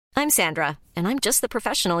I'm Sandra, and I'm just the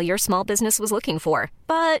professional your small business was looking for.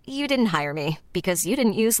 But you didn't hire me because you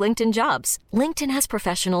didn't use LinkedIn Jobs. LinkedIn has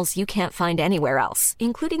professionals you can't find anywhere else,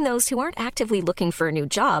 including those who aren't actively looking for a new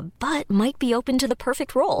job, but might be open to the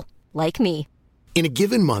perfect role, like me. In a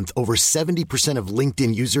given month, over 70% of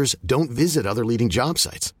LinkedIn users don't visit other leading job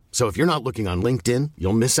sites. So if you're not looking on LinkedIn,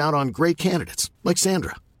 you'll miss out on great candidates like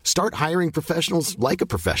Sandra. Start hiring professionals like a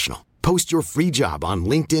professional. Post your free job on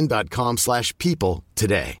linkedin.com/people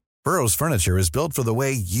today. Burrow's furniture is built for the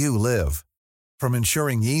way you live. From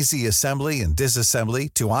ensuring easy assembly and disassembly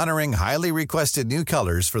to honoring highly requested new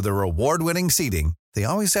colors for their award-winning seating, they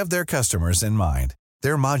always have their customers in mind.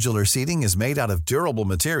 Their modular seating is made out of durable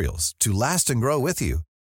materials to last and grow with you.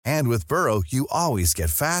 And with Burrow, you always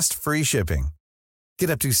get fast, free shipping.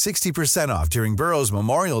 Get up to 60% off during Burrow's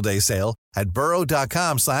Memorial Day sale at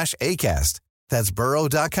burrow.com/ACAST. That's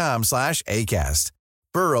burrow.com/ACAST.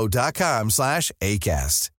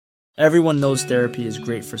 burrow.com/ACAST. Everyone knows therapy is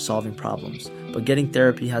great for solving problems, but getting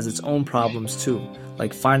therapy has its own problems too,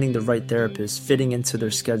 like finding the right therapist, fitting into their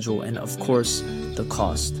schedule, and of course, the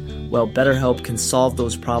cost. Well, BetterHelp can solve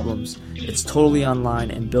those problems. It's totally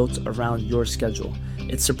online and built around your schedule.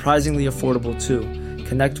 It's surprisingly affordable too.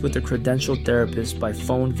 Connect with a credentialed therapist by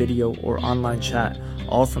phone, video, or online chat,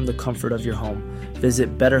 all from the comfort of your home.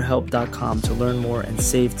 Visit BetterHelp.com to learn more and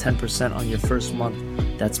save 10% on your first month.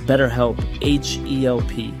 That's BetterHelp,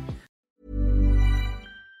 H-E-L-P.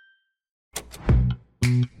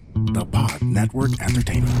 The Pod Network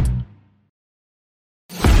Entertainment.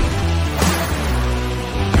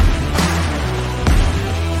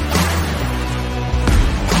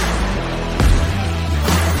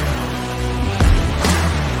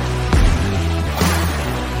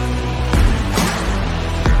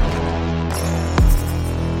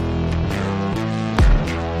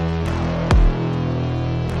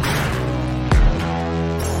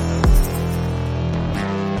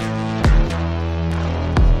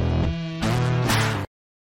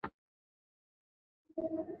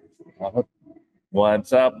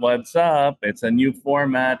 What's up? What's up? It's a new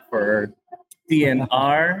format for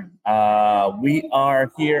TNR. We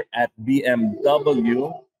are here at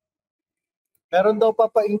BMW. Meron daw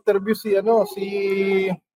pa-interview si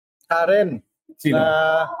Karen. Sino?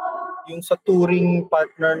 Na yung sa touring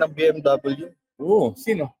partner ng BMW. Oo,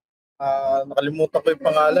 sino? Nakalimutan ko yung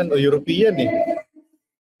pangalan o European eh.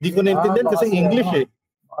 Hindi ko naintindihan kasi English eh.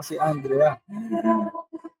 Kasi Andrea.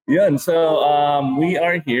 Yun, so we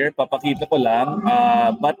are here. Papakita ko lang.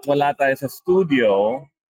 But wala tayo sa studio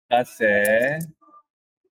kasi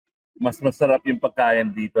mas masarap yung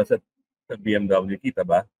pagkain dito sa BMW. Kita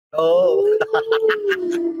ba? Oo.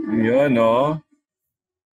 Yun, no?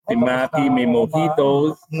 Si Maki may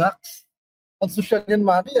mojitos. Snacks. Ang social yan,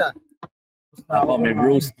 Maki ah. Ako may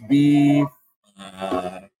roast beef,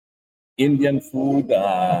 Indian food.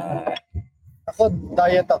 Ako,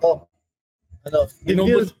 diet ako.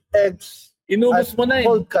 Inubos eggs. Inubos mo na eh.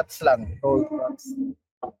 Cold cuts lang. Cold cuts.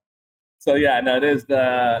 So yeah, no, this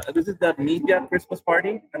is the media Christmas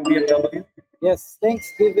party ng BMW. Yes,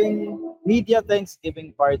 media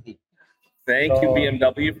Thanksgiving party. Thank you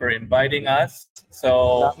BMW for inviting us.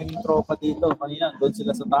 So, daming tropa dito. Kanina, doon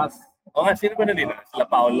sila sa taas. nga, sino ba nandito? Sila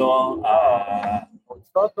Paolo,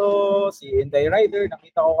 Toto, si Tunay Na Rider,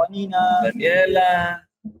 nakita ko kanina.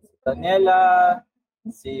 Daniela,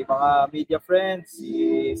 si mga media friends,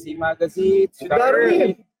 si Magazine, si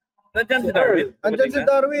Darwin. Nandiyan si Darwin. Nandiyan si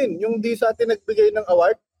Darwin, yung di sa atin nagbigay ng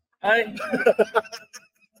award. Ay.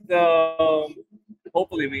 So,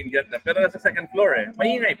 hopefully we can get them. Pero nasa second floor eh.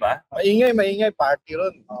 Maingay ba? Maingay. Party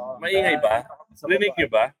ron. Maingay ba? Rinig niyo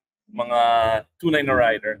ba? Mga Tunay Na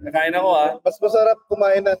Rider. Nakain ako Mas masarap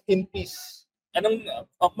kumain ng in peace.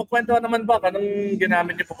 Magkwento naman ba? Anong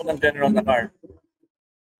ginamit niyo po ng general na car?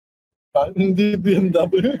 Hindi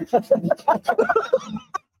BMW.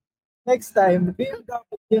 Next time,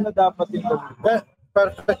 BMW na dapat yung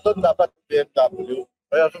perfect doon dapat BMW.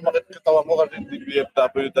 Kaya sumakit katawan mo kasi hindi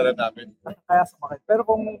BMW dala namin. Kaya sumakit. Pero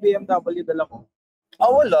kung BMW dala mo?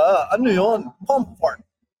 Wala. Ano yun? Comfort.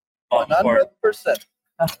 100%.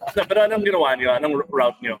 Pero anong ginawa niyo? Anong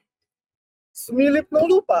route niyo? Sumilip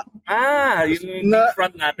ng lupa. Yung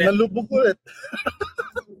front natin. Nalubog ulit.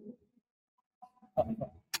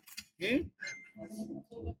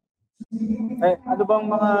 Ano bang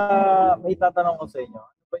mga may tatanong ko sa inyo?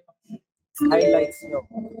 Ano ba yung highlights nyo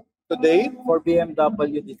today for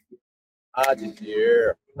BMW this year? This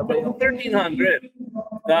year. Ano ba yung 1300?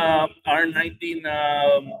 The R19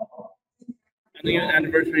 ano yung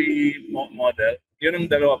anniversary model? Yun ang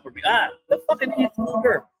dalawa for me. The fucking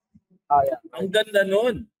e-scooter. Yeah. Ang ganda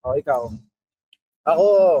nun. Ikaw?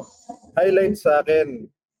 Ako, highlight sa akin,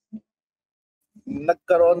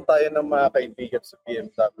 nagkaroon tayo ng mga kaibigan sa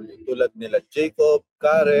BMW tulad nila Jacob,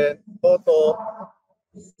 Karen, Toto.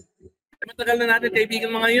 Matagal na natin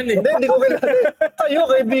kaibigan mga yun eh. Hindi ko kilala. Kayo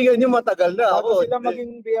kaibigan nyo matagal na. Bago Ako, sila hindi.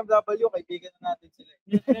 maging BMW, kaibigan na natin sila.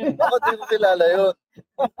 Ako di ko kilala yun.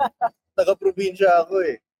 Taga-probinsya ako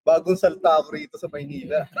eh. Bagong salta ako rito sa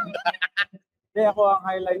Maynila. Kaya ako ang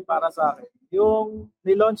highlight para sa akin. Yung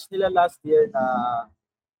nilaunch nila last year na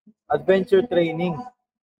adventure training.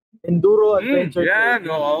 Enduro adventure Yan,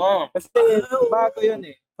 training. oo. Kasi bago yun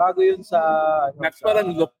eh. Bago yun sa... Next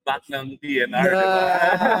parang look back ng DNR, di ba?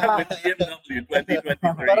 With BMW 2023.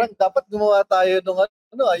 Parang dapat gumawa tayo ng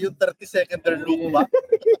yung 30-second look back.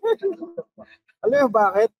 Alam mo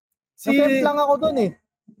bakit? Temp lang ako dun eh.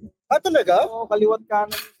 Talaga? Oo, kaliwat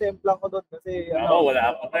kanan yung temp lang ko dun kasi Oo,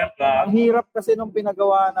 wala akong templa. ang hirap kasi nung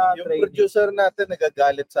pinagawa na Yung training. producer natin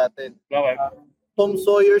nagagalit sa atin. Bakit? Tom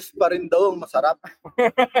Sawyer's pa rin daw ang masarap.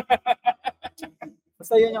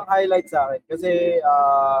 Basta yun yung highlight sa akin. Kasi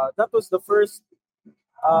that was the first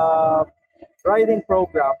riding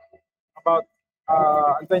program about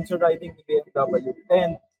adventure riding in BMW.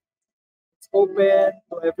 And it's open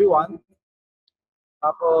to everyone.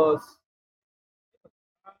 Tapos,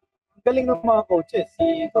 ang galing ng mga coaches.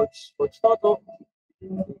 Si Coach Toto, si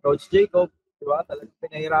Coach Jacob, di ba? Talagang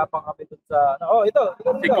pinahirapan kami dun sa... ito.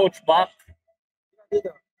 Si Coach Bach. Dito.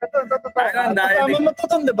 Ito. Kasama mo to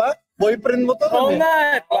di ba? Boyfriend mo to. Oo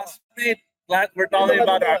nga, classmate. We're talking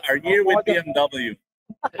about our year with BMW.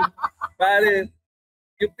 Pare,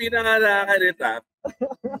 yung pinaka-nakalita,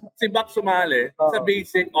 si Bach sumali sa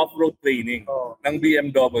basic off-road training ng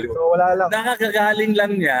BMW. So, wala lang. Nakakagaling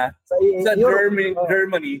lang niya sa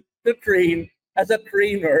Germany to train as a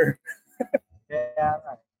trainer. Kaya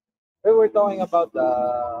nga. We were talking about the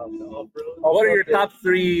off-road. What are your top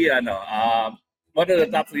three, what are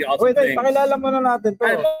the top three awesome wait, things? pakilala muna natin to.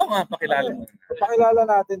 Ano nga, pakilala mo. Pakilala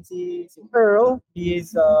natin si Earl. He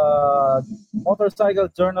is a motorcycle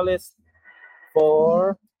journalist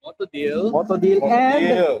for Motodeal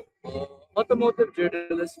and automotive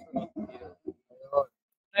journalist for Motodeal.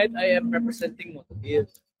 Tonight I am representing Motodeal.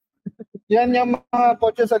 Yan yung mga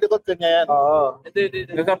kotse sa likod kanya yan. Oo.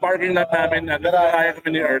 Nasa parking lot namin, nagkakaya kami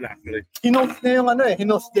ni Earl actually. Hinost niya yung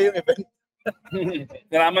hinost niya yung event.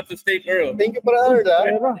 Salamat sa steak, Earl. Thank you para Earl, ha?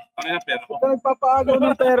 Pera. Pakina pera ko. Ito nagpapaagaw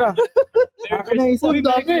ng pera. Akin na isa.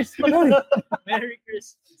 Merry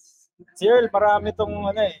Christmas. Si Earl, marami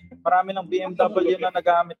ng BMW na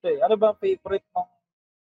nagamit to eh. Ano ba ang favorite mong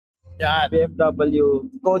BMW?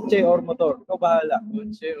 Kotse or motor? Ikaw bahala.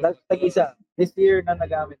 Kotse. Tag-isa. This year na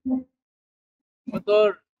nagamit mo.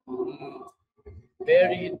 Motor.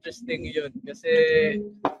 Very interesting yun. Kasi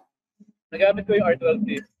nagamit ko yung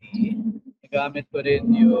R1250. Nagamit ko rin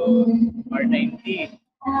yung R90.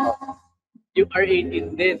 Yung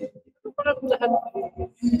R18 din. Parang lahat.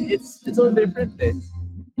 It's all different eh.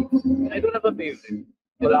 I don't have a favorite.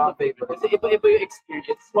 Wala akong favorite. Kasi iba-iba yung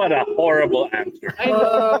experience. What a horrible answer. I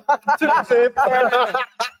know.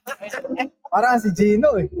 Parang si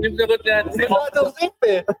Gino eh. Yung sagot niya,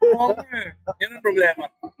 yun ang problema.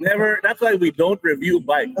 Never, that's why we don't review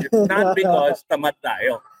bikes. It's not because tamad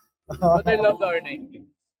tayo. But I love the R90.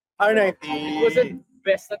 R90. It wasn't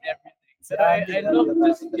best at everything. So I love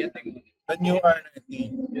just getting The new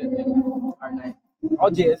R90. R90.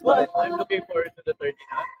 GS But I'm looking forward to the 1300.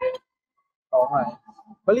 Oo nga eh.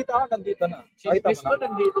 Balita ka nandito na. Nakita Chismis mo pa na.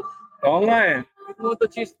 nandito. Oo nga eh. Moto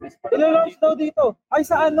Chismis pa Ilalunch daw dito. Ay,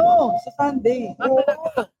 sa ano? Sa Sunday. Oo.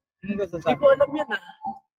 Hindi ko sa Hindi ko Sunday. alam yan ah.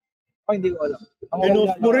 Ay, hindi ko alam.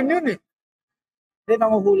 Hinost mo rin yun eh. Hindi,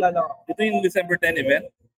 nanguhula lang ako. Ito yung December 10 event.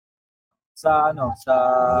 Sa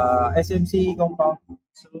SMC compound.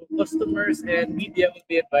 So customers and media will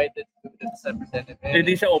be invited to the December 10 event.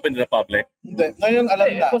 Hindi siya open to the public. Hindi. Ngayon alam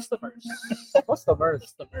Hey, na. customers. Customers.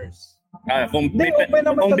 Kung Hindi, open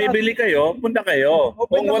naman kung sa lahat. bibili kayo, punta kayo.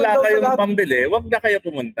 Open Kung naman wala daw sa kayong lahat. pambili, wag na kayo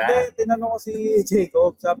pumunta. Hindi, tinanong ko si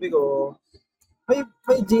Jacob. Sabi ko, may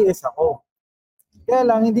GS ako. Kaya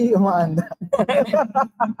lang, hindi umaanda.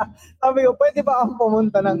 Sabi ko, pwede ba akong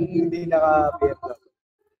pumunta ng hindi naka-BMW?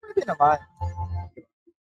 Pwede naman.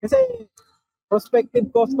 Kasi,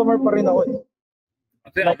 prospective customer pa rin ako eh.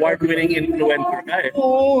 Kasi award-winning influencer ka eh.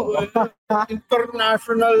 Oo.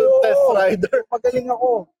 International test rider. Magaling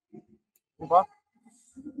ako. Diba?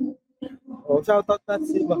 Shoutout natin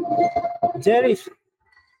si iba. Jerish.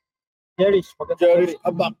 Jerry's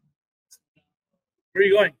abak. Where are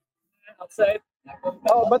you going? Outside.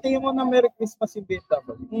 Batiin mo na Merry Christmas yung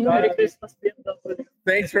BMW. Merry Christmas, BMW.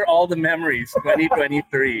 Thanks for all the memories,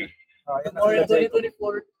 2023. Yan na Or sila, Jacob.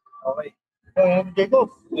 2024. Okay. Jacob.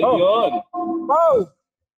 Ayun. Wow!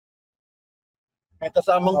 May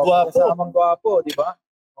kasamang Oh, gwapo. kasamang gwapo, di ba?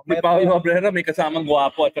 Si Paolo Abrera may kasamang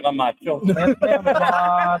gwapo at saka macho. May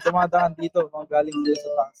mga dumadaan dito, mga galing dito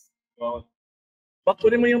sa taas.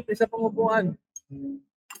 Bakunin mo yung isa pang upuan.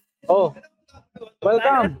 Oh,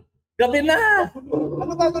 welcome. Gabi na!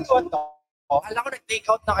 Ano gagawin to? Alam ko nag-take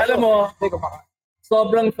out na kayo. Alam mo, Hindi ko maka...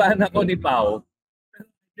 sobrang fan ako ni Pao.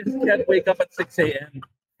 Just can't wake up at 6 a.m.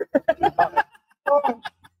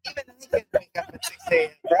 Even I can wake up at 6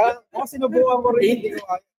 a.m. Bro, ako sinubukan ko rin. Hindi ko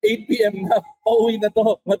kaya. 8 p.m. na, pauwi na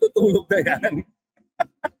to. Matutulog na yan.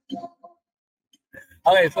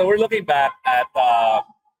 Okay, so we're looking back at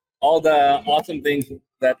all the awesome things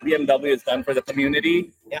that BMW has done for the community.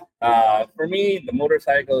 Yeah. For me, the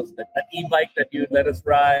motorcycles, the e-bike that you let us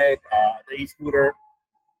ride, the e-scooter,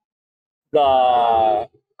 the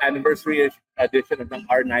anniversary edition of the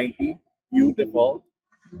R90, beautiful.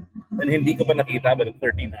 And hindi ko pa nakita, but it's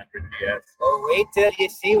 1300 PS. Oh, wait till you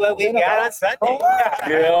see what we got on Sunday.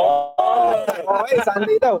 Okay,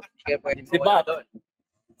 Sunday daw. Si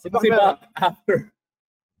Bak, after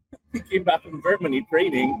he came back from Germany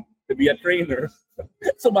training to be a trainer,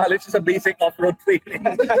 sumali siya sa basic off-road training.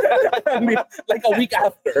 I mean, like a week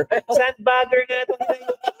after. Sandbagger na ito.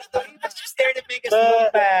 He was just there to make us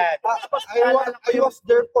look bad. I was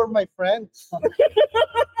there for my friends.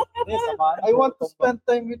 I want to spend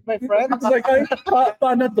time with my friends. It's like, ay,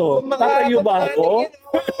 paano to? Tatayo ba ako?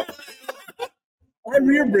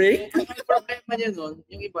 Rear brake? Ang problema niya nun,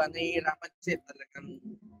 yung iba, nahihirapan kasi talagang,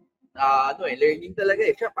 learning talaga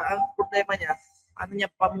eh. Siya, ang problema niya, ano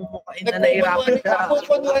niya pamumukain na nahihirapan siya. Ako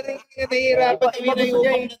pa nahihirapan.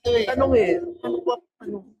 Tanong eh, ano ba,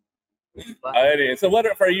 Alrighty. So what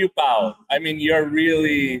for you, Pao? I mean, you're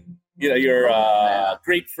really, you're a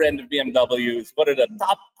great friend of BMW's. What are the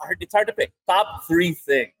top, it's hard to pick, top 3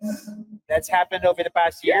 things That's happened over the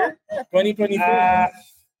past year. 2023?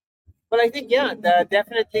 Well, I think,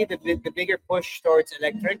 definitely the bigger push towards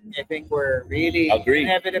electric. I think we're really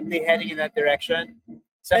inevitably heading in that direction.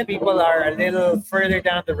 Some people are a little further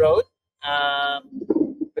down the road,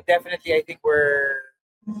 but definitely I think we're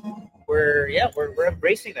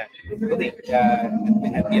embracing that. Really,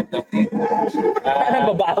 at BMW. Ang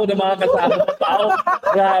babaho ng mga kasama ng Pao.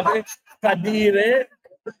 Grabe. Kadire.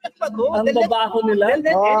 Ang babaho nila.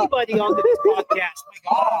 Let anybody on this podcast.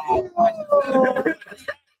 My God.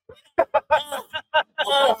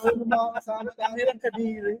 Mga kasama namin ang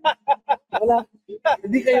kadiri. Wala.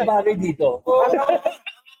 Hindi kayo bagay dito.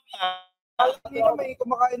 Hindi ka may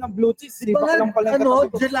kumakain ng blue cheese. Di ba lang pala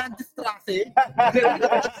Gelandestrasse?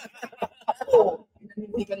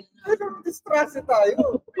 Distrasse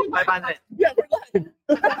tayo. 500. Yeah, we're live.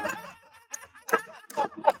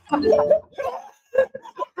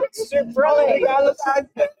 Surprise! Regalo sa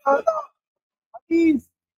akin. Please.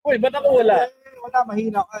 Uy, ba't ako wala? Wala,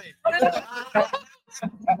 mahina ka eh.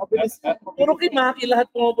 Mabilis. Puro kay Maki lahat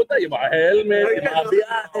pumupunta. Yung mga helmet, yung mga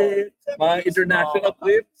biyahe, mga international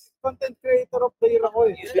trips. Content creator of the year ako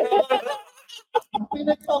eh.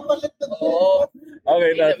 Pinagpapalit na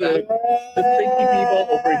Okay, that's it. The 60 people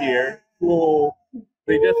over here who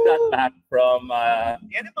they just got back from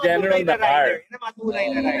General Nakar.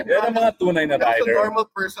 Yan ang mga tunay na rider. I was a normal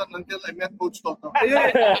person until I met Coach Toto.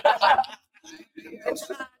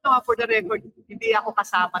 For the record, hindi ako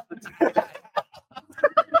kasama dun sa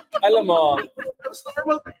Alam mo,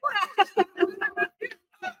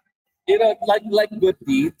 like good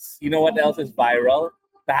deeds, you know what else is viral?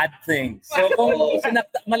 Bad things. So kung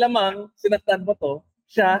malamang sinaktan mo to,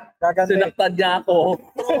 siya, sinaktan niya ako.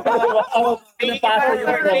 Pinapasa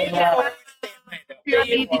yung trauma.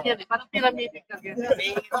 pyramiding yan eh. Parang pyramiding lang yan.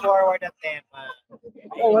 Paying forward ang tema.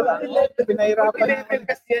 Oh, wala. Pinahirapan Level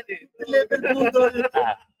kasi yan eh. Level budol.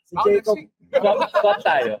 Si Jacob.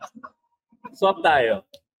 Swap tayo.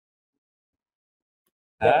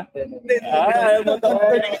 Ha? Ayaw mo to.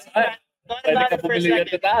 Pwede ka bumili yan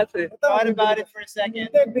sa taas eh. Thought about it for a second.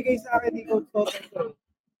 Hindi, bigay sa akin ni Coach Toto.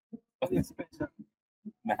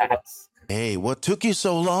 Max. Hey, what took you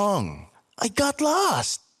so long? I got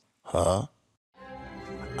lost. Huh?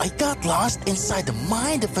 I got lost inside the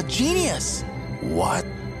mind of a genius. What?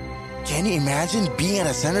 Can you imagine being at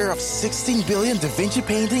the center of 16 billion Da Vinci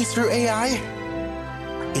paintings through AI?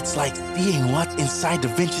 It's like seeing what's inside Da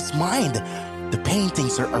Vinci's mind. The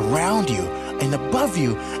paintings are around you and above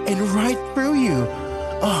you and right through you.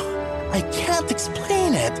 Oh, I can't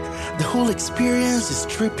explain it. The whole experience is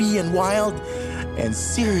trippy and wild and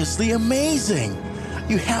seriously amazing.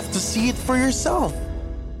 You have to see it for yourself.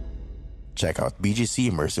 Check out BGC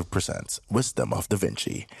Immersive Presents Wisdom of Da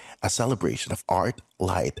Vinci, a celebration of art,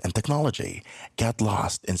 light, and technology. Get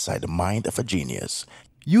lost inside the mind of a genius.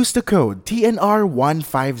 Use the code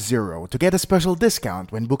TNR150 to get a special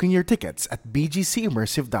discount when booking your tickets at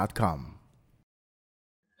bgcimmersive.com.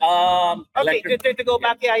 Okay, to go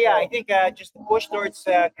back, I think just push towards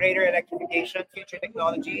greater electrification, future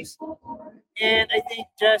technologies, and I think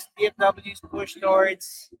just BMW's push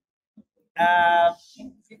towards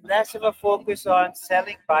less of a focus on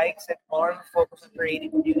selling bikes and more of a focus on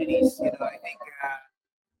creating communities. I think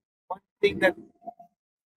one thing that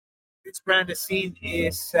this brand has seen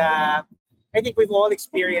is I think we've all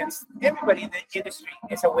experienced. Everybody in the industry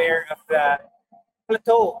is aware of the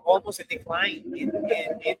plateau, almost a decline in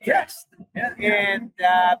interest. Yeah. And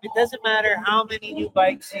it doesn't matter how many new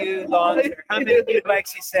bikes you launch or how many new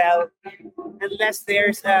bikes you sell, unless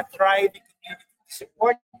there's a thriving community to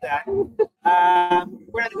support that, we're not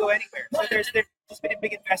going to go anywhere. So there's just been a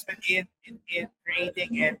big investment in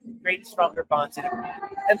creating stronger bonds in the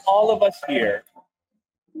community. And all of us here,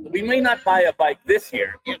 we may not buy a bike this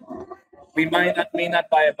year. Yeah. We may not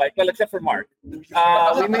buy a bike, well, except for Mark. We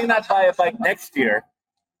may not buy a bike next year.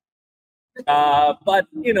 But,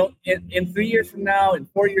 in 3 years from now, in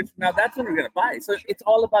 4 years from now, that's when we're going to buy. So it's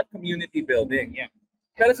all about community building. Yeah.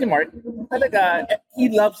 Pero si Mark, talaga, he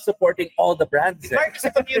loves supporting all the brands. Mark is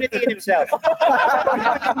a community in himself.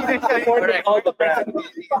 Supporting all the brands.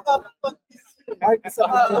 Mark is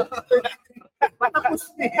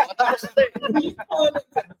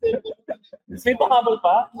May pahabol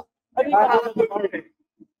pa? Ano yung pahabol pa?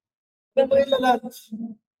 Ano ba yung lunch?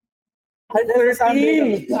 Ay,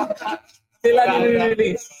 13! Sila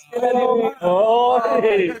nililinis. Oh,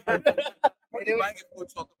 okay.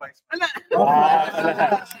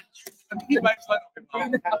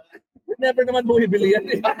 Never naman bumibili yan.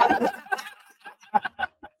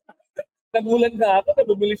 Nagulan ka ako,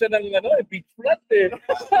 nabumili siya ng beach front eh.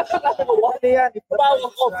 Ano yan?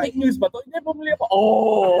 Bawang ko, fake news ba to? Hindi, bumili ako.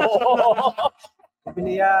 Oh!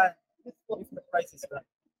 Bumili yan. The price is right.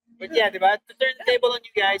 But yeah, diba? To turn the table on you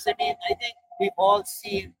guys, I mean, I think we've all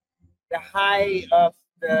seen the high of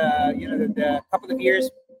the couple of years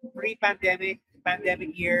pre-pandemic,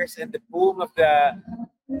 pandemic years, and the boom of the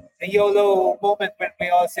YOLO moment when we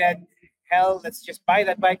all said, hell, let's just buy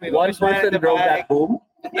that bike. We've One person drove that boom.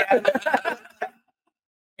 Yeah.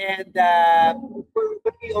 And we'll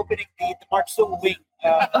be opening the Mark Sung wing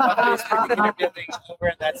of this particular building over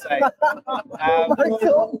on that side. The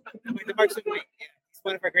Mark Sung wing, yeah. It's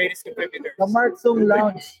one of our greatest contributors. The Mark Sung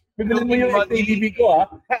Lounge. Bigyan mo yung TVB ko, ha?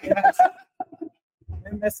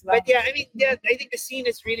 But yeah, I mean, I think the scene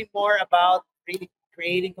is really more about really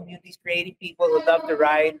creating communities, creating people who love to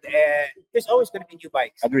ride. There's always going to be new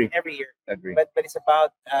bikes. Agree. Every year. Agree. But it's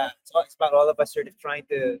about all of us sort of trying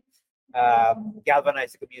to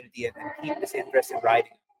galvanize the community and keep this interest in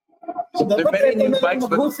riding. So there are many new bikes,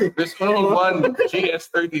 but there's only one GS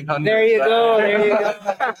 1300. There you go.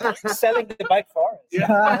 Selling the bike for us.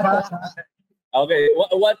 Yeah. Okay.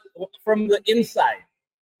 What from the inside?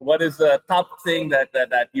 What is the top thing that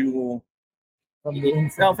you from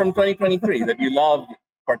 2023 that you loved,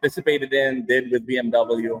 participated in, did with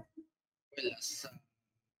BMW?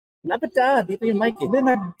 Lapit ka, dito yung mic eh. Hindi,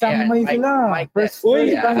 nagtamay sila. First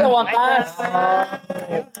uy, sa wakas.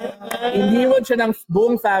 Iniwan siya ng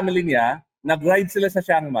buong family niya, nag-ride sila sa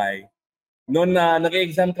Chiang Mai. Noon na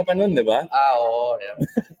nag-exam ka pa noon, di ba? Oo.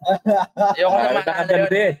 Ayoko naman.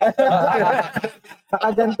 Nakagante.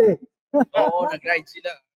 Nakagante. Oo, nag-ride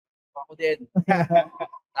sila. Ako din.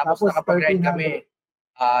 Tapos nakapag-ride kami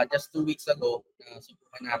just 2 weeks ago.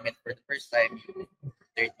 Subukan namin for the first time.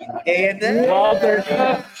 13. Wow,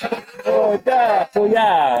 13. Oh,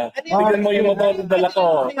 kuya. Tignan mo yung motor ng dala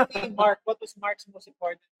ko. Mark, what was Mark's most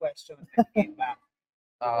important question that came back?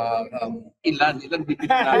 Ilan bibili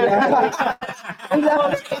namin?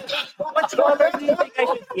 What color do you think I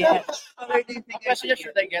should get? Question,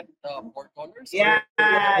 should I get 4 colors? Yeah.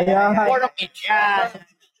 4 of each. Yeah.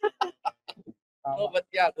 No, but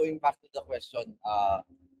yeah, going back to the question,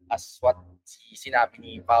 as what sinabi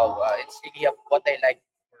ni Pao, it's really what I like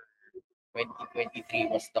for 2023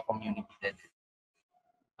 was the community then.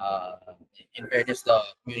 In fairness, the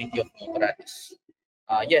community of Motorats.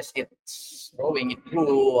 Yes, it's growing. It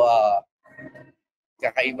grew.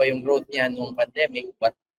 Kakaiba yung growth niya nung pandemic,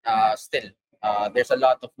 but still, there's a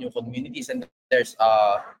lot of new communities and there's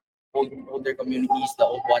older communities, the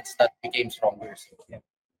old ones that became stronger. So,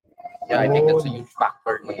 yeah, I think that's a huge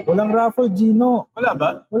factor. Walang raffle, Gino. Wala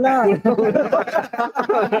ba? Wala.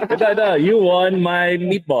 You won my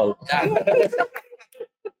meatball.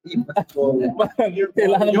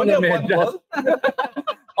 Kailangan mo na medyas.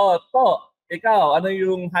 To, ikaw, ano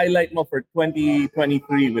yung highlight mo for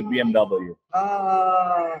 2023 with BMW?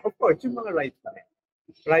 Of course, yung mga rides na rin.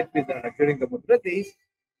 Ride with during the Mudra days.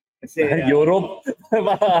 Kasi, Europe.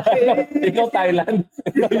 Ikaw Thailand.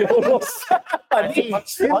 Ikaw Europe. Okay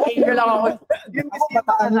lang ako. Yun kasi yung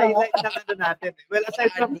highlight ng ano natin. Well,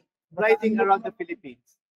 aside from riding around the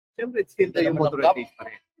Philippines, siyempre it's still yung motorization pa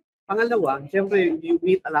rin. Pangalawa, siyempre you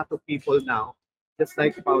meet a lot of people now. Just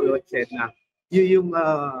like Paolo said na, yung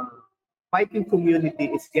biking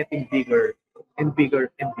community is getting bigger and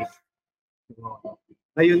bigger and bigger.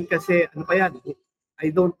 Ngayon kasi, ano pa yan?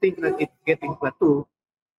 I don't think that it's getting plateau.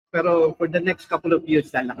 Pero for the next couple of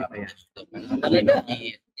years, lalaki pa yan.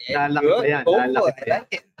 Lalaki pa yan. Lalaki pa yan.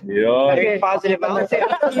 Yun. Okay, positive.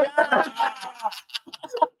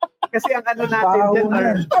 Kasi ang ano natin dyan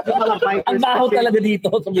are yung mga bikers. Ang baho talaga dito.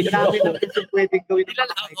 Ang dami na kasi pwedeng gawin ng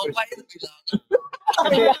mga bikers.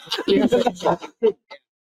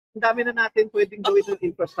 Ang dami na natin pwedeng gawin ng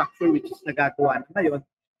infrastructure which is nagagawa na ngayon.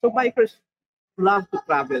 So bikers love to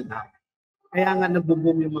travel now. Kaya nga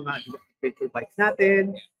nag-boom yung mga adventure bikes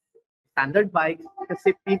natin, standard bikes,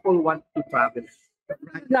 kasi people want to travel.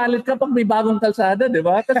 Galit ka pag may bagong kalsada, di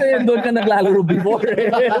ba? Kasi doon ka naglalaro before.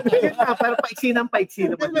 Pero paiksi naman.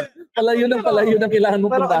 Palayo ng kailangan mo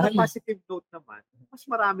puntahan. Pero on a positive note naman, mas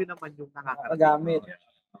marami naman yung nakakagamit.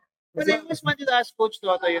 But I just wanted to ask Coach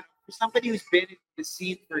Toto, for somebody who's been in the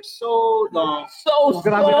scene for so long. So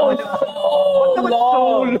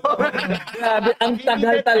long! Grabe, ang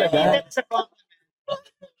tagal talaga.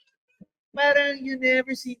 Parang you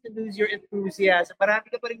never seem to lose your enthusiasm. Marami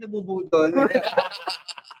ka pa rin nabubudol.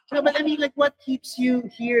 No, but I mean, like, what keeps you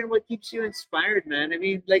here and what keeps you inspired, man? I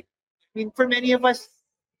mean, for many of us,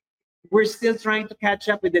 we're still trying to catch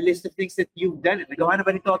up with the list of things that you've done. Nagawa na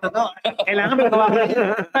ba ni Toto to? Kailangan ba nagawa ka?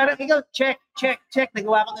 Parang ikaw, check.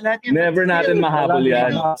 Nagawa ko na lahat yan. Never natin mahabol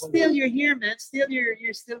yan. Still, you're here, man. Still,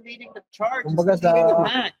 you're still leading the charge. Kumbaga leading the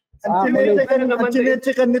match. Ang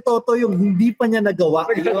chinechekan ni Toto yung hindi pa niya nagawa.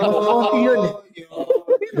 Konti yun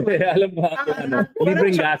eh. Alam mo,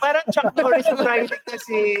 libreng gas. Parang Chuck Norris yung riding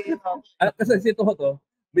kasi. Kasi si Toto,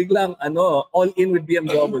 biglang all in with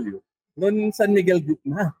BMW. Noon San Miguel Group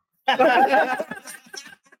na.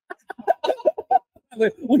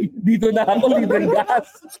 Uy, dito na ako, libreng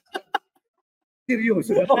gas.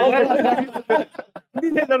 Seryoso. Hindi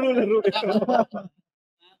na laro-laro ito.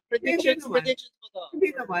 Predictions mo to.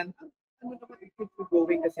 Hindi naman. Ano naman i-keep you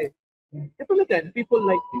going kasi katulad people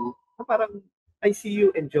like you, parang I see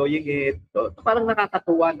you enjoying it. So, parang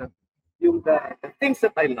nakakatuwa na yung the things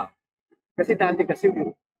that I love. Kasi dati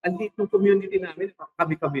andito community namin,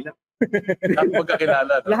 kami-kami lang.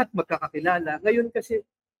 Lahat magkakakilala. Ngayon kasi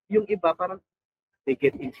yung iba parang they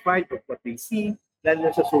get inspired of what they see,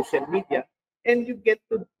 lalo na sa social media, and you get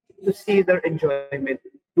to see their enjoyment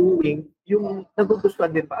doing yung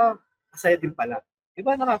nagugustuhan din pa, masaya din pala.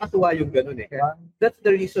 Diba nakakatuwa yung ganun eh. That's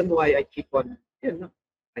the reason why I keep on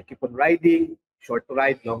riding, short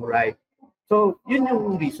ride, long ride. So, yun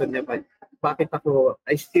yung reason niya bakit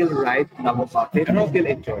I still ride, love about it, and I still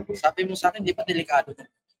enjoy it. Sabi mo sa akin, di pa delikado.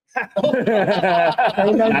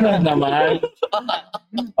 naman.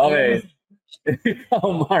 Okay.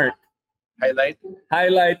 Mark.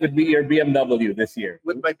 Highlight would be your BMW this year.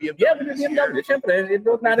 With my BMW. Yeah, with the BMW. Siyempre,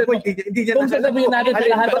 kung sasabihin natin sa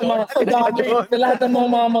lahat ng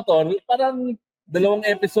mga motor, parang 2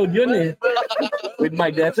 episode yun eh. With my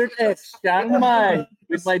Desert X, Chiang Mai,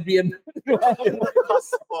 with my BMW.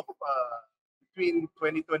 Between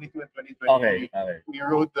 2022 and 2023, okay. we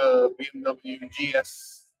rode the BMW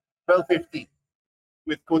Xmas 1250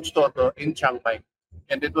 with Coach Toto in Chiang Mai.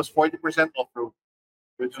 And it was 40% off-road.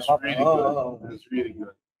 Which was really good. It was really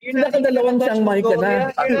good. Nakadalawang Chiang Mai ka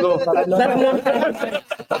na.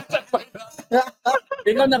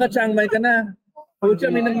 Ikaw naka-Chiang Mai ka na. Coach,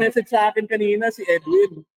 may nag-message sa akin kanina si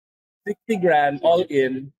Edwin. 60 grand, all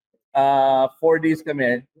in. 4 days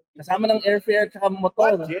kami. Kasama ng airfare at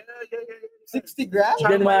motor. Yeah. 60 grand?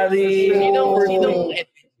 January. Sinong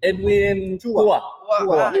Edwin Chua.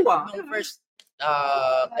 Nung first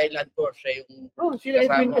Thailand tour,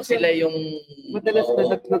 sila yung madalas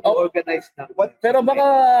na nag-organize na. Pero baka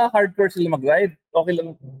hardcore sila mag-ride. Okay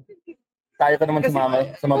lang. Tayo ka naman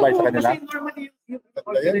sumabay sa kanila. Kasi normally yung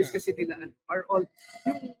organize kasi nila are all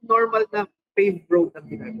yung normal na paved road ang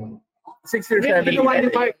ginagawa. 6 or 7.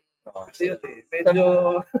 Medyo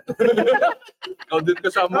ikaw din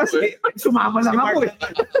kasama ko eh. Sumama lang ako eh.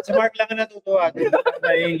 Si Mark lang ang natutuwa.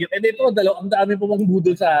 Naiingit. And ito, ang dami po mong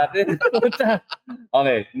budol sa akin.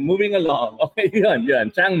 Okay, moving along. Okay,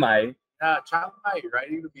 yun. Chiang Mai. Chiang Mai,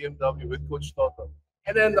 riding the BMW with Coach Toto.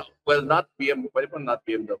 And then, well, not BMW. Pwede pa not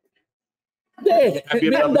BMW. Hindi,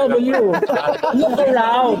 BMW. Look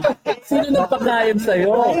around. Sino nagpakain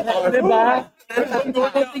sa'yo? Diba?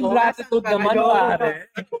 Konting gratitude naman, pare.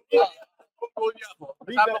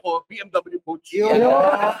 Kasama ko, BMW coach. Yun.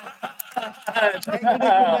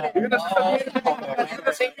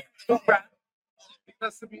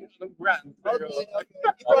 Sabihin ng brand. Pero,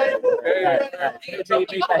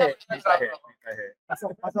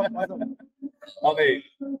 Pasok. Okay.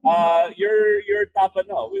 Your top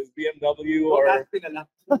is BMW or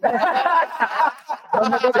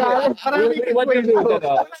what do you do?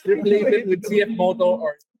 Replace it with CF Moto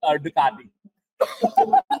or Ducati.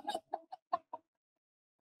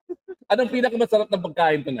 Anong pinakamasarap ng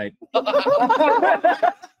pagkain tonight?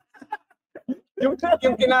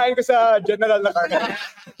 yung kinain ko sa General na karne.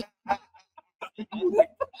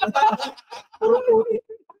 Puro putik.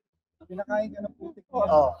 Pinakain ka ng putik.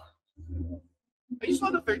 I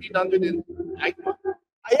saw the 1300 in EICMA.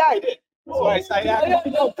 Yeah, I did. So I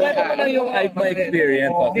yung EICMA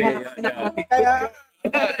experience. Okay. Kaya,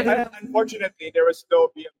 unfortunately, there was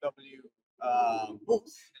no BMW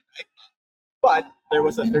booth in EICMA. But there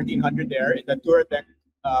was a 1300 there in the Tour Tech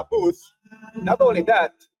booth. Not only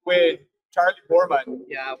that, with Charlie Borman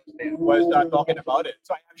was talking about it.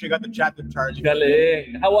 So I actually got to chat with Charlie.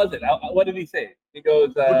 Galing. How was it? What did he say? He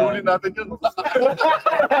goes, Pudulin natin yun.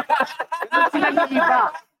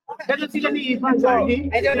 Ganun sila ni Ivan,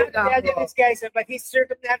 Charlie. I don't know this guy, but he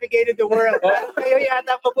circumnavigated the world. Kayo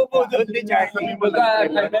yata mapupudol ni Charlie.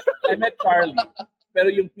 I met Charlie. Pero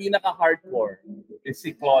yung pinaka-hardcore is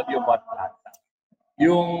si Claudio Battista.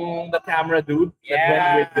 Yung the camera dude that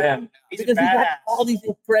went with them. Because he got all these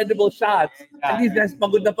incredible shots. And these guys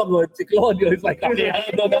pagod na pagod. Si Claudio is like, This was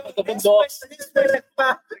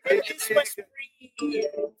pre-360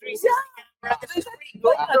 camera. This was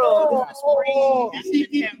pre-GoPro.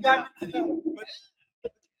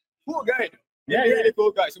 Cool guy. Yeah, really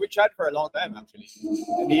cool guy. So we chatted for a long time actually.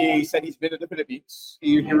 And he said he's been to the Philippines.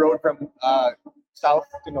 He rode from south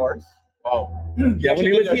to north. Wow. Yeah, when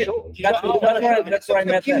he was here. That's where I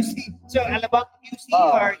met him. So, Alabang QC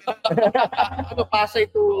or Pasay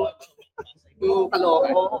to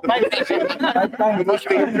Caloocan. The most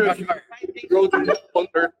dangerous road on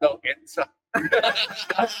earth now, EDSA.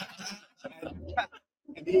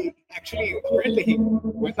 And he actually currently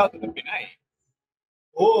went out to the Pinay.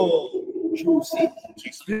 Oh, juicy.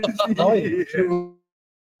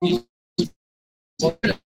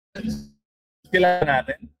 Kailangan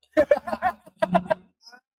natin.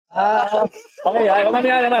 Okay,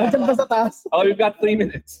 Diyan pa sa taas. Oh, we've got 3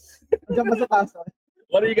 minutes. Diyan pa sa taas.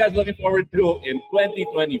 What are you guys looking forward to in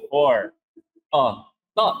 2024? Oh,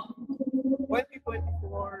 no.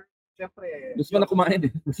 2024, siyempre. Gusto mo na kumain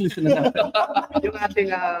eh. Gusto na natin. Yung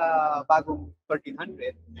ating bagong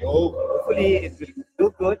 1300. Hopefully, it will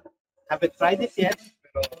do good. Haven't tried it yet.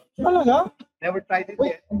 Pero Talaga? never tried it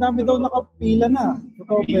Wait, yet. ang dami daw nakapila na.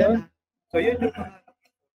 Totoo ba yun? So yun yung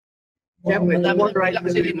siyempre, more rides.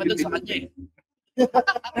 Kasi lima doon sa kanya eh.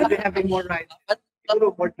 We're having more rides.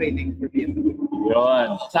 Siguro more training for BMW.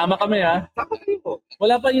 Yun. Sama kami ha. Tama kayo po.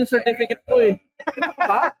 Wala pa yung certificate ko eh.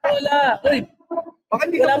 Wala. Uy, Baka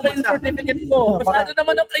hindi wala ka pa yung pumasa. certificate ko. Pasado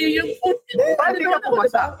naman ang kayo yung food. Paano Hindi naman ka ako,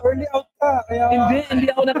 pumasa. diba? Early out ka. Kaya... Hindi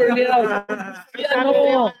ako na-early out. Ano?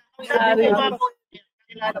 Sorry. Early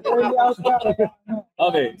out ka.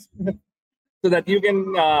 Okay. So that you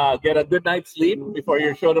can get a good night's sleep before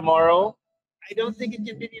your show tomorrow. I don't think it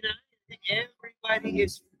can be denied. I think everybody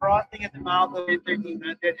is frothing at the mouth of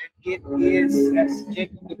 1300, and it is, as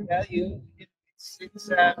Jacob will tell you, it's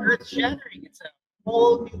earth-shattering. It's a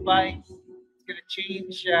whole new bike. It's gonna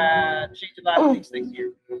change a lot of things next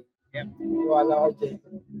year. Yeah. Wala ko, Jay.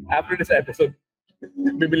 After this episode,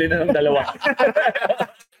 bibili na ng dalawa.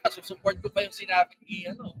 Support ko pa yung sinabi ni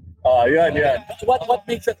Yun. What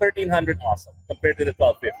makes a 1300 awesome compared to the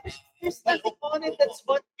 1250? There's nothing on it that's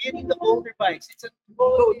what getting the older bikes. It's a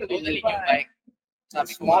totally new bike.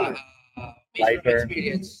 Sabi ko nga, based on Lighter.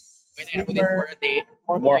 experience, when I rode it for a day,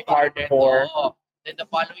 More hardcore. Then the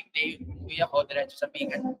following day, umuwi ako diretso sa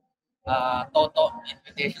Bigan. Toto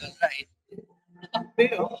Invitational Ride.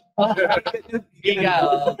 Biga,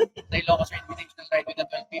 sa Ilocos Invitational Ride with the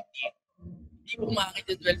 1250. Hindi ko umakit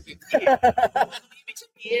yung 1250. Ano ibig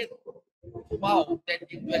sabihin? Wow,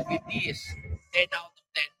 10 in 1250 is 10 out of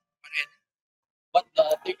 10 pa rin. But the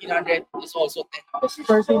 1300 is also 10 out of 10.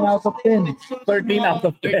 13 out of 10. 13 out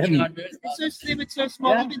of 10. 1300. It's so slim, it's so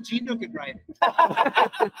small. Yeah. Even Gino can ride it.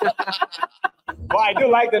 Well, I do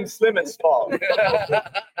like them slim and small.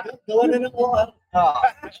 Gawa na ng OR.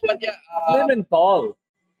 But yeah, Slim and tall.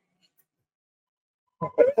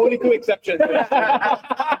 Only 2 exceptions.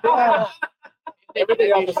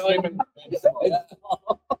 Everything else is slim and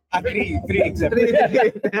Actually, 3 exceptions.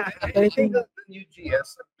 I think the new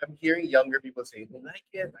GS, I'm hearing younger people say, I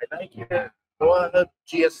like it.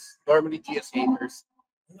 Normally GS haters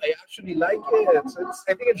I actually like it. So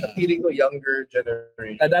I think it's appealing to younger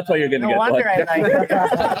generation. And that's why you're gonna No get wonder one. I like it.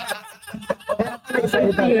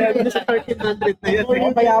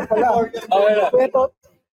 Kaya pala.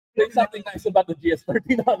 Say something nice about the GS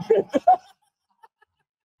 1300.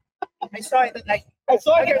 I saw it. I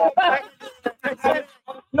saw it.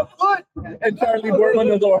 Look good. And Charlie Borman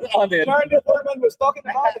was on it. Charlie Borman was talking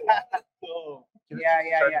about it. So,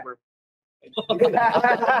 Yeah.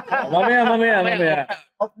 Mamaya.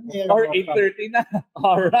 Or 8:30 na.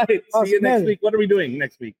 All right. See you next week. What are we doing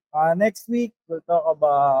next week? Next week, we'll talk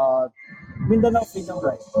about Mindanao Freedom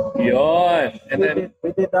Ride. Yon. And then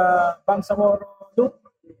We did Bangsamoro Loop,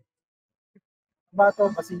 Bato,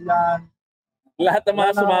 Basilan. lahat ng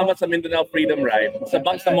mga sumama sa Mindanao Freedom Ride sa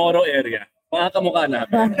Bangsamoro area. Mga kamukha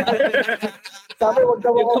namin. Sabi, wag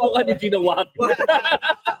daw Yung kamukha ni Gina Wag.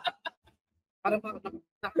 Parang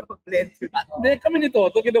nakapag-blend. Hindi, kami ni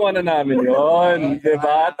Toto, ginawa na namin yun.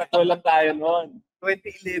 Diba? Tatlo lang tayo noon.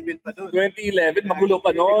 2011 pa doon. 2011, magulo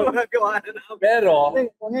pa noon. Pero,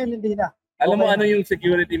 ngayon hindi na. alam mo ano yung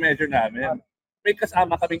security measure namin? May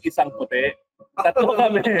kasama kaming isang puti. Tatlo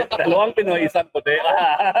kami. Dalawang Pinoy, isang puti.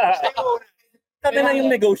 Kami na yung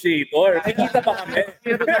negotiator. Kikita pa kami.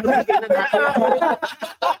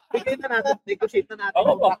 Bigay na natin, negotiate na natin.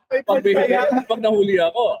 Ako pa. Pag nahuli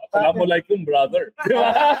ako, assalamualaikum, brother. Di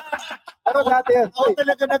ba? Pero dati yan. Ako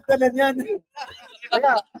talaga nagdala niyan.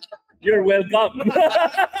 Kaya, You're welcome.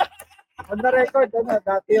 on the record,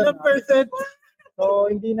 dati yun. Ilang percent? So,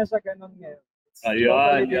 hindi na siya ganun ngayon. It's Ayun,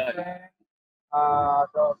 totally yan. different.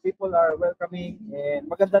 So, people are welcoming and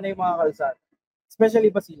maganda na yung mga kalsada. Especially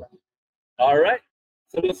Basilan. All right.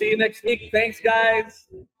 So we'll see you next week. Thanks, guys.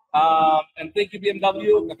 And thank you,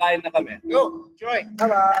 BMW. Kakain na kami. Go, Joy.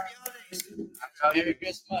 Bye-bye. Merry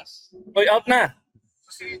Christmas. Hoy, out na.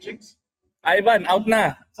 Ivan, out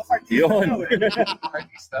na. Yun.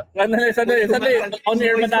 Sandali. On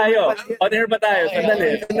air ba tayo?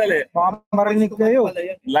 Sandali. Baka marinig kayo.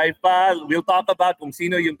 Live pa. We'll talk about kung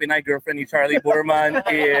sino yung Pinay girlfriend ni Charlie Borman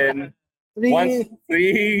in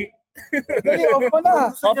 3. Dali, off mo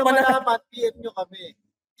na. Gusto niya malaman, PM nyo kami.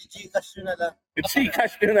 I-Gcash nyo na lang.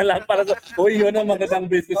 I-Gcash nyo na lang para sa... Uy, yun ang magandang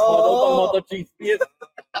business model pang Moto Cheese Piece.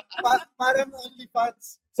 Para mo only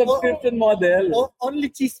fans. Subscription model. Only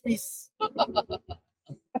cheese piece.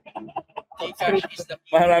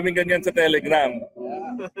 Maraming ganyan sa Telegram.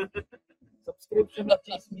 Subscription na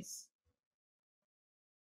chismis.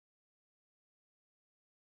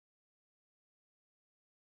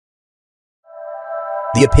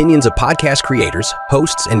 The opinions of podcast creators,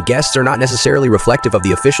 hosts, and guests are not necessarily reflective of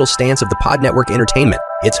the official stance of the Pod Network Entertainment,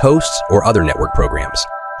 its hosts, or other network programs.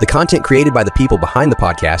 The content created by the people behind the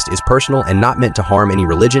podcast is personal and not meant to harm any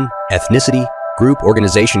religion, ethnicity, group,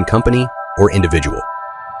 organization, company, or individual.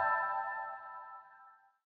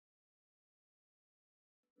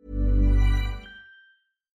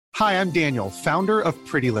 Hi, I'm Daniel, founder of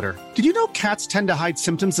Pretty Litter. Did you know cats tend to hide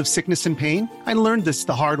symptoms of sickness and pain? I learned this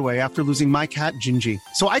the hard way after losing my cat, Gingy.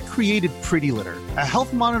 So I created Pretty Litter, a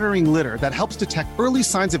health monitoring litter that helps detect early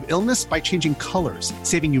signs of illness by changing colors,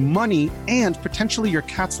 saving you money and potentially your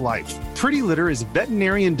cat's life. Pretty Litter is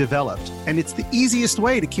veterinarian developed, and it's the easiest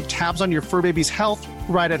way to keep tabs on your fur baby's health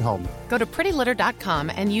right at home. Go to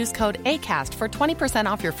prettylitter.com and use code ACAST for 20%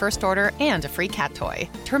 off your first order and a free cat toy.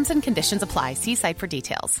 Terms and conditions apply. See site for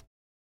details.